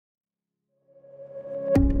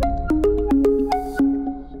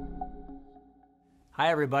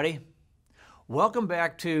everybody. Welcome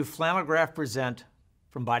back to Flannelgraph Present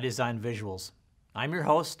from By Design Visuals. I'm your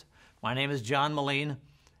host. My name is John Melin,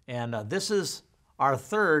 and this is our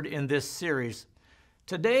third in this series.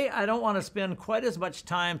 Today, I don't want to spend quite as much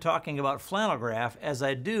time talking about flannelgraph as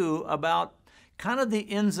I do about kind of the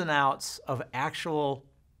ins and outs of actual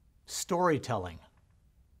storytelling.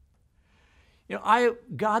 You know,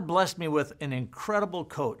 God blessed me with an incredible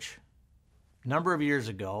coach a number of years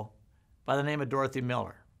ago by the name of Dorothy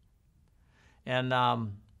Miller. And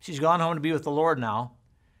she's gone home to be with the Lord now.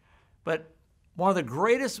 But one of the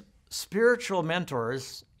greatest spiritual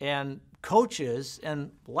mentors and coaches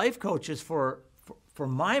and life coaches for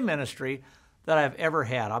my ministry that I've ever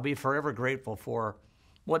had. I'll be forever grateful for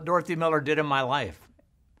what Dorothy Miller did in my life.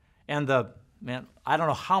 And I don't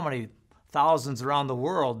know how many thousands around the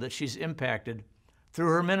world that she's impacted through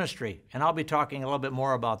her ministry. And I'll be talking a little bit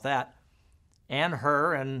more about that and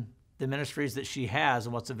her and the ministries that she has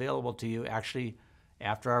and what's available to you actually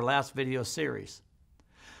after our last video series.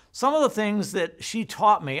 Some of the things that she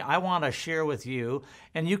taught me, I want to share with you,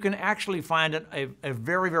 and you can actually find a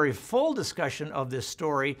very, very full discussion of this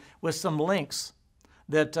story with some links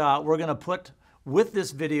that we're going to put with this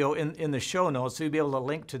video in the show notes, so you'll be able to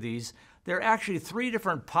link to these. There are actually 3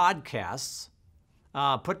 different podcasts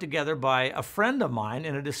put together by a friend of mine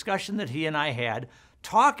in a discussion that he and I had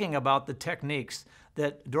talking about the techniques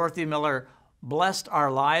that Dorothy Miller blessed our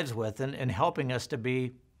lives with and helping us to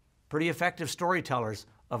be pretty effective storytellers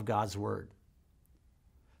of God's Word.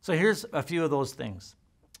 So here's a few of those things.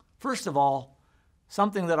 First of all,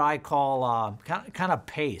 something that I call kind of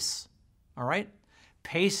pace, all right?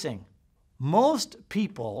 Pacing. Most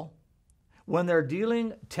people, when they're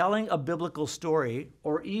telling a biblical story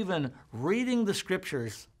or even reading the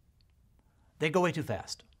scriptures, they go way too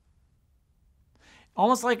fast.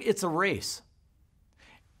 Almost like it's a race.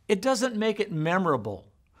 It doesn't make it memorable.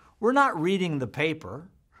 We're not reading the paper.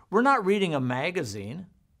 We're not reading a magazine.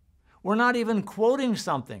 We're not even quoting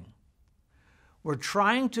something. We're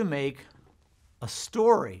trying to make a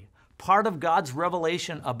story part of God's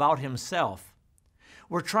revelation about Himself.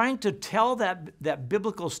 We're trying to tell that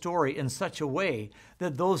biblical story in such a way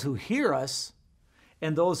that those who hear us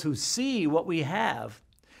and those who see what we have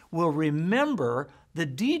will remember the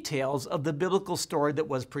details of the biblical story that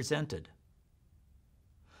was presented.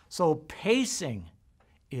 So pacing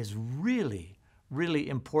is really, really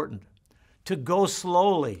important. To go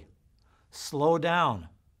slowly, slow down.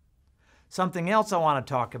 Something else I want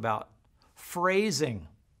to talk about, phrasing.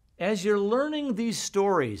 As you're learning these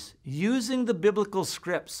stories, using the biblical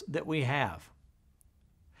scripts that we have,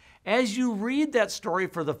 as you read that story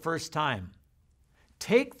for the first time,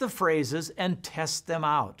 take the phrases and test them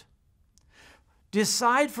out.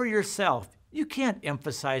 Decide for yourself. You can't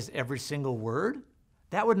emphasize every single word.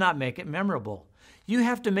 That would not make it memorable. You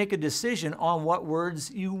have to make a decision on what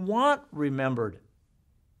words you want remembered.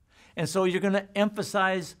 And so you're going to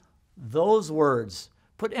emphasize those words.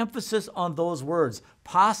 Put emphasis on those words,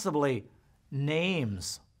 possibly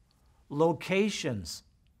names, locations,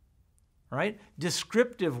 right?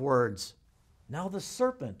 Descriptive words. Now the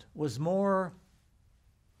serpent was more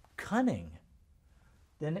cunning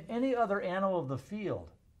than any other animal of the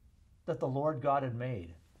field that the Lord God had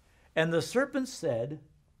made. And the serpent said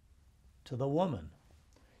to the woman,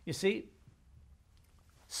 you see,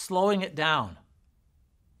 slowing it down,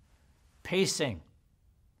 pacing,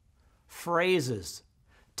 phrases.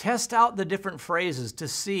 Test out the different phrases to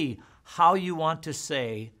see how you want to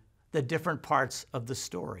say the different parts of the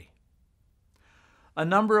story. A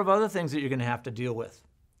number of other things that you're going to have to deal with.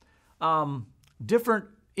 Different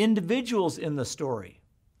individuals in the story.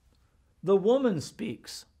 The woman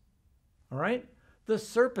speaks, all right? The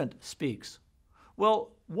serpent speaks.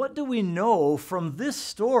 Well, what do we know from this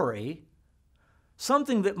story,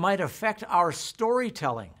 something that might affect our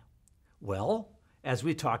storytelling? Well, as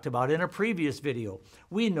we talked about in a previous video,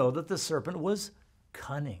 we know that the serpent was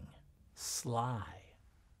cunning, sly,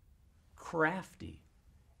 crafty,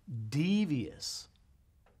 devious.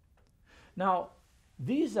 Now,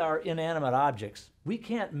 these are inanimate objects. We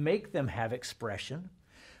can't make them have expression,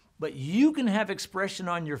 but you can have expression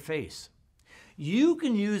on your face. You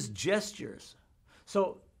can use gestures.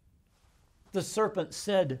 So the serpent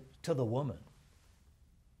said to the woman,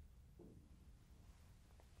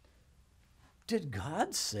 did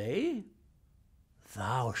God say,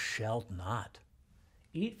 thou shalt not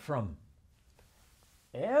eat from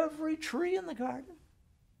every tree in the garden?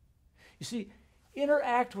 You see,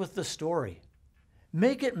 interact with the story.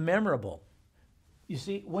 Make it memorable. You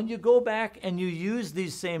see, when you go back and you use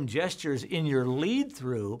these same gestures in your lead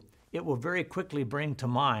through, it will very quickly bring to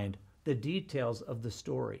mind the details of the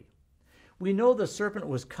story. We know the serpent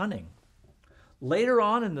was cunning. Later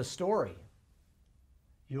on in the story,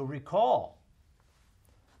 you'll recall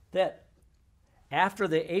that after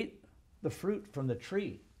they ate the fruit from the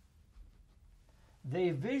tree, they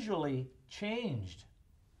visually changed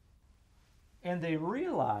and they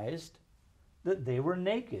realized that they were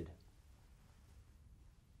naked.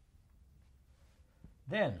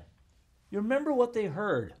 Then, you remember what they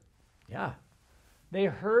heard? Yeah. They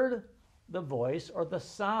heard the voice or the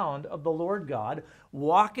sound of the Lord God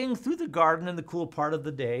walking through the garden in the cool part of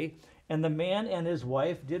the day, and the man and his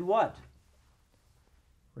wife did what?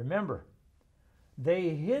 Remember, they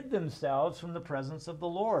hid themselves from the presence of the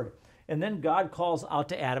Lord. And then God calls out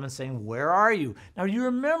to Adam and saying, "Where are you?" Now you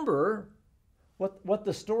remember what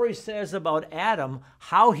the story says about Adam,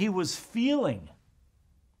 how he was feeling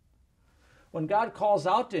when God calls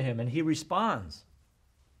out to him and he responds.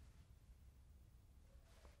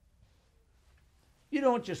 You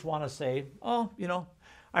don't just want to say, "Oh,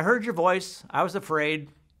 I heard your voice. I was afraid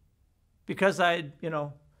because I'd,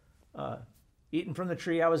 eaten from the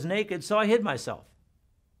tree. I was naked, so I hid myself."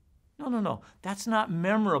 No. That's not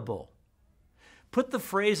memorable. Put the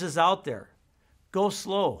phrases out there. Go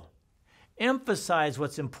slow. Emphasize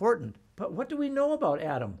what's important. But what do we know about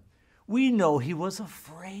Adam? We know he was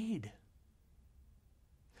afraid.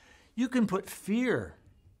 You can put fear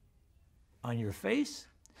on your face.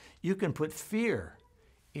 You can put fear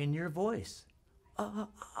in your voice.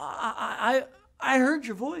 I heard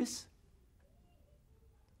your voice,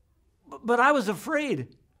 but I was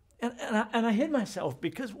afraid, and I hid myself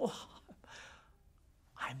because,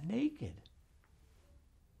 I'm naked.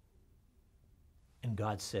 And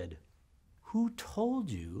God said, "Who told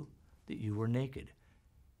you that you were naked?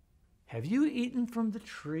 Have you eaten from the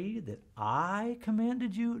tree that I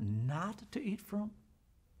commanded you not to eat from?"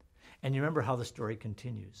 And you remember how the story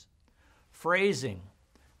continues. Phrasing,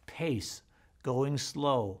 pace, going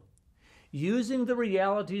slow, using the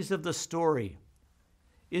realities of the story.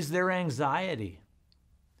 Is there anxiety?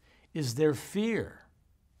 Is there fear?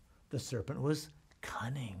 The serpent was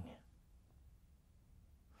cunning.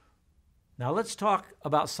 Now let's talk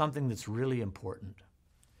about something that's really important.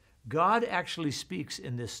 God actually speaks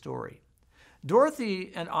in this story.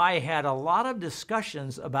 Dorothy and I had a lot of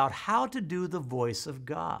discussions about how to do the voice of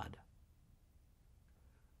God.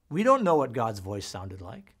 We don't know what God's voice sounded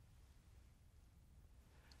like.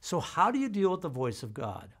 So how do you deal with the voice of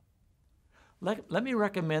God? Let me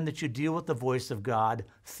recommend that you deal with the voice of God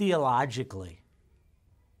theologically.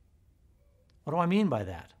 What do I mean by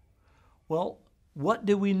that? Well, what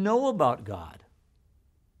do we know about God?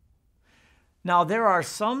 Now, there are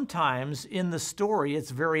some times in the story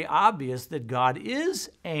it's very obvious that God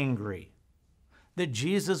is angry, that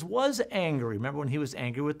Jesus was angry. Remember when he was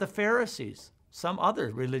angry with the Pharisees, some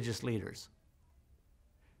other religious leaders.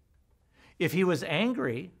 If he was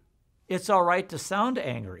angry, it's all right to sound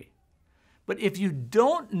angry. But if you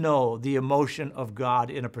don't know the emotion of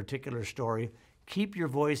God in a particular story, keep your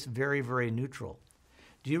voice very, very neutral.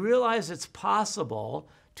 Do you realize it's possible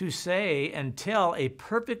to say and tell a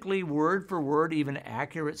perfectly word for word, even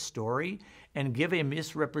accurate story and give a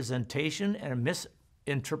misrepresentation and a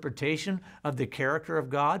misinterpretation of the character of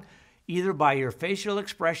God, either by your facial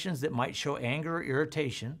expressions that might show anger or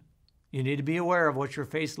irritation? You need to be aware of what your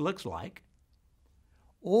face looks like,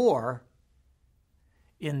 or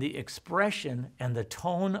in the expression and the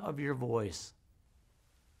tone of your voice.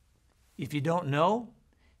 If you don't know,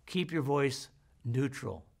 keep your voice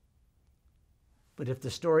neutral. But if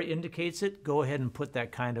the story indicates it, go ahead and put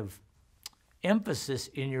that kind of emphasis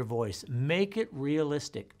in your voice. Make it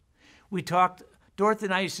realistic. Dorothy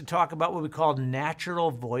and I used to talk about what we called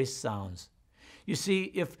natural voice sounds. You see,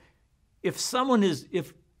 if someone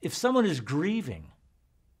is grieving,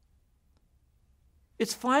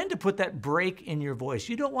 it's fine to put that break in your voice.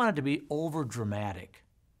 You don't want it to be over dramatic,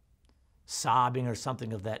 sobbing or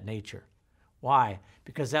something of that nature. Why?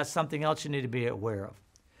 Because that's something else you need to be aware of.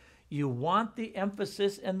 You want the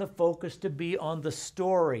emphasis and the focus to be on the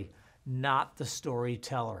story, not the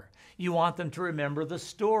storyteller. You want them to remember the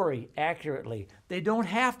story accurately. They don't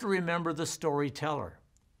have to remember the storyteller.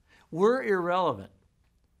 We're irrelevant.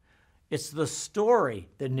 It's the story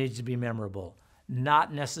that needs to be memorable,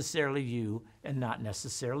 not necessarily you and not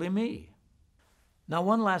necessarily me. Now,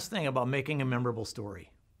 one last thing about making a memorable story.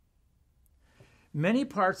 Many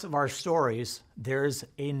parts of our stories, there's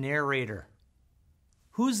a narrator.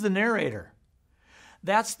 Who's the narrator?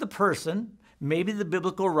 That's the person, maybe the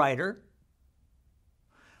biblical writer,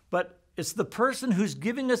 but it's the person who's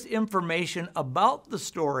giving us information about the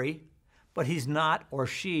story, but he's not or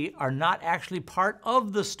she are not actually part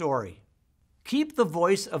of the story. Keep the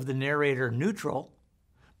voice of the narrator neutral,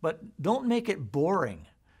 but don't make it boring.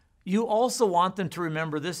 You also want them to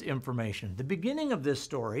remember this information. The beginning of this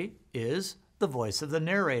story is the voice of the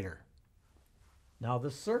narrator. Now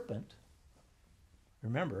the serpent,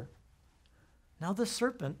 remember, now the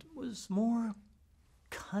serpent was more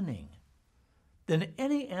cunning than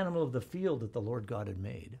any animal of the field that the Lord God had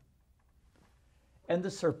made. And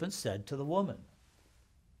the serpent said to the woman.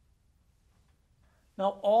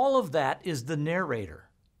 Now all of that is the narrator.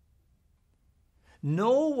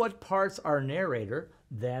 Know what parts are narrator,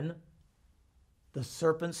 then the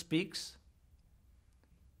serpent speaks.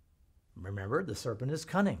 Remember, the serpent is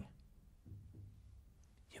cunning.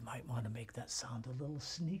 You might want to make that sound a little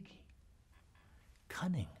sneaky.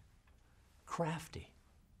 Cunning, crafty.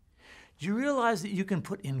 Do you realize that you can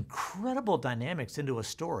put incredible dynamics into a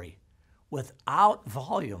story without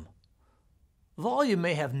volume? Volume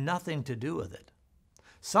may have nothing to do with it.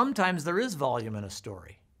 Sometimes there is volume in a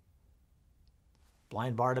story.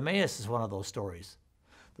 Blind Bartimaeus is one of those stories.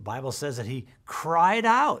 The Bible says that he cried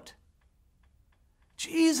out,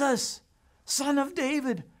 "Jesus, Son of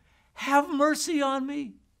David, have mercy on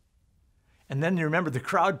me." And then you remember the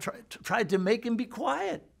crowd tried to make him be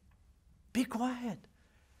quiet. Be quiet.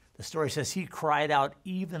 The story says he cried out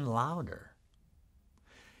even louder.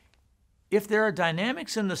 If there are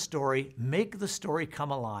dynamics in the story, make the story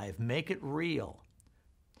come alive. Make it real.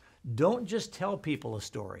 Don't just tell people a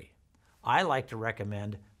story. I like to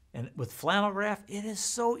recommend, and with Flannelgraph, it is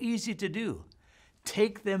so easy to do.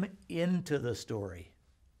 Take them into the story.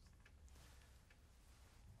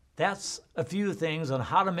 That's a few things on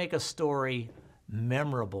how to make a story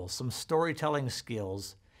memorable, some storytelling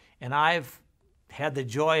skills. And I've had the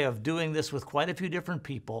joy of doing this with quite a few different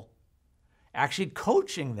people, actually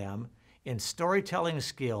coaching them in storytelling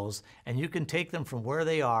skills, and you can take them from where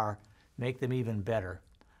they are, make them even better.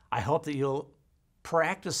 I hope that you'll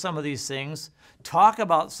practice some of these things, talk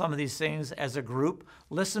about some of these things as a group,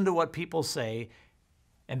 listen to what people say,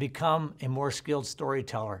 and become a more skilled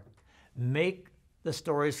storyteller. Make the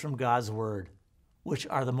stories from God's Word, which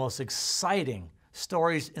are the most exciting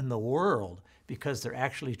stories in the world because they're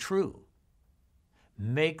actually true.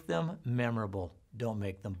 Make them memorable. Don't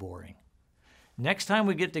make them boring. Next time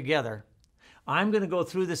we get together, I'm going to go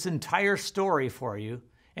through this entire story for you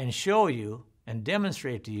and show you and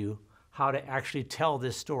demonstrate to you how to actually tell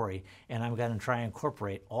this story. And I'm going to try and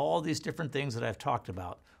incorporate all these different things that I've talked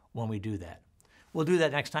about when we do that. We'll do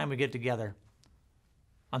that next time we get together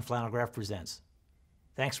on Flannelgraph Presents.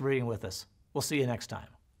 Thanks for being with us. We'll see you next time.